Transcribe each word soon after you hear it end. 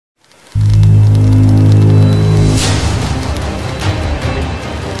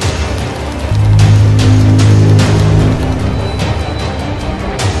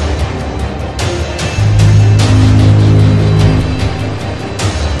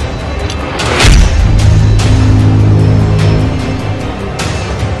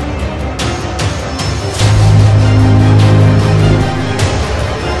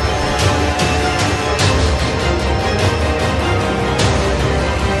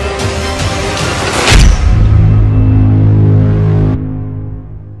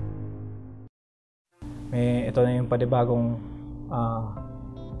panibagong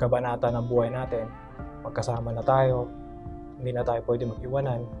kabanata ng buhay natin. Magkasama na tayo, hindi na tayo pwede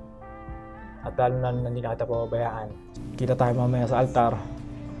mag-iwanan, at lalo na hindi natin pababayaan. Kita tayo mamaya sa altar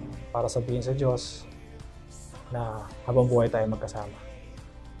para sabihin sa Diyos na habang buhay tayo magkasama.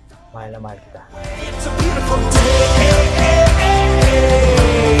 Mahal na mahal kita. It's a beautiful day.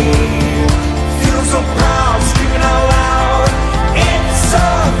 Feel so proud, screaming out loud. It's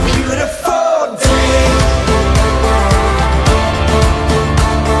a beautiful day.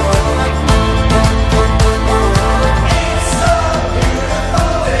 It's a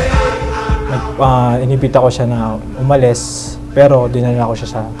beautiful day. Inibita ko siya na umalis, pero dinala ko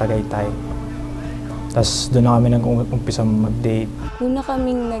siya sa Tagaytay. Tapos doon na kami nag-umpisa mag-date. Una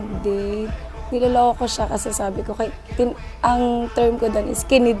kaming nag-date, niloloko ko siya kasi sabi ko, ang term ko doon is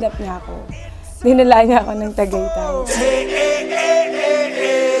kinidnap niya ako. Dinala niya ako ng Tagaytay.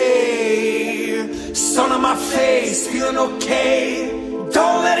 Sun on my face, feeling okay.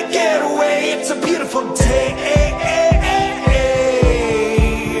 Don't let it get away, it's a beautiful day.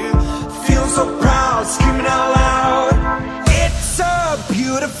 Feel so proud, screaming out loud. It's a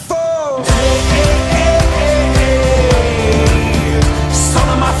beautiful day. Sun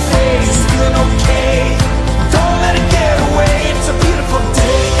on my face, feeling okay. Don't let it get away, it's a beautiful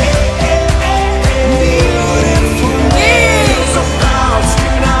day. Beautiful day. Feel so proud,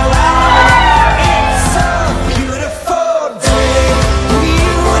 screaming out loud. It's a beautiful day.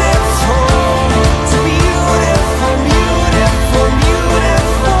 Beautiful. It's beautiful, beautiful,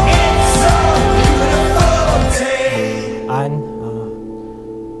 beautiful. It's a beautiful day. Ann,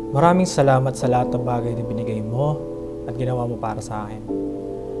 maraming salamat sa lahat ng bagay na binigay mo at ginawa mo para sa akin.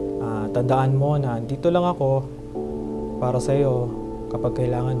 Tandaan mo na dito lang ako para sa iyo kapag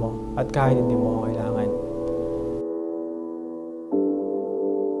kailangan mo at kahit hindi mo ako kailangan.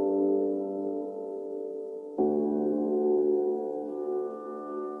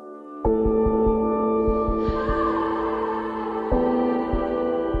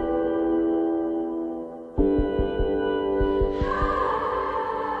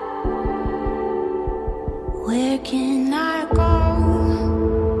 Where can I go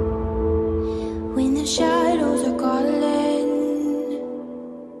when the shadows are calling?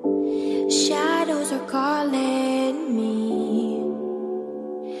 Shadows are calling me.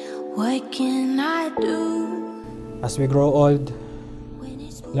 What can I do? As we grow old, When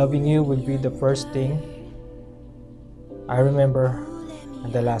it's loving you will be the first thing I remember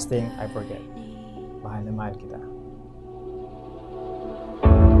and the last thing I forget. Mahal na mahal kita.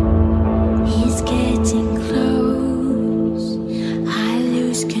 It's getting close, I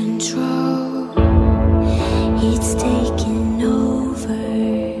lose control. It's taking over.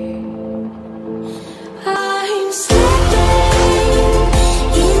 I'm slipping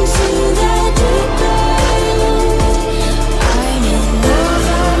into the deep end. I'm in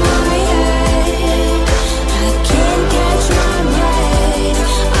over my head. I can't catch my breath.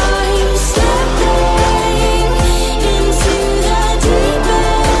 I'm slipping into the deep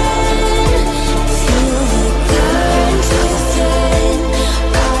end. Feel the current within.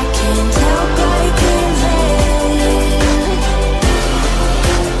 I can't help but give in.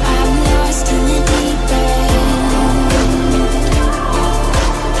 I'm lost in the deep end.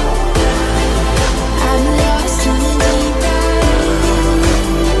 I'm lost in the deep end.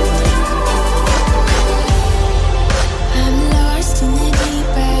 I'm lost in the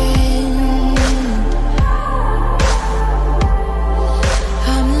deep end.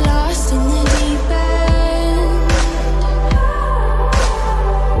 I'm lost in the deep end.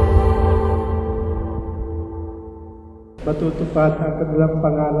 Matutupad ang kanilang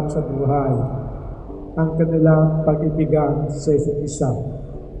pangarap sa buhay, ang kanilang pag-ibigan sa isa't isa,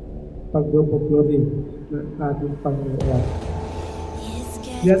 pagbubukluri ng ating Panginoon. It's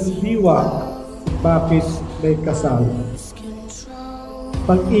Yan getting diwa, bakit may kasal. lose control.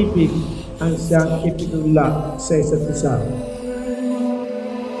 Pag-ibig ang siyang ipinula sa isa't isa.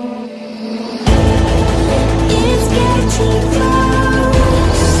 It's getting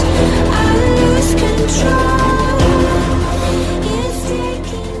close. I lose control. It's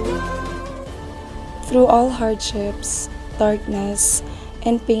taking over. Through all hardships, darkness,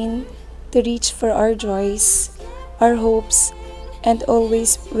 and pain, to reach for our joys, our hopes, and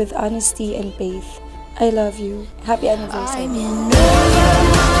always with honesty and faith. I love you. Happy anniversary. I'm in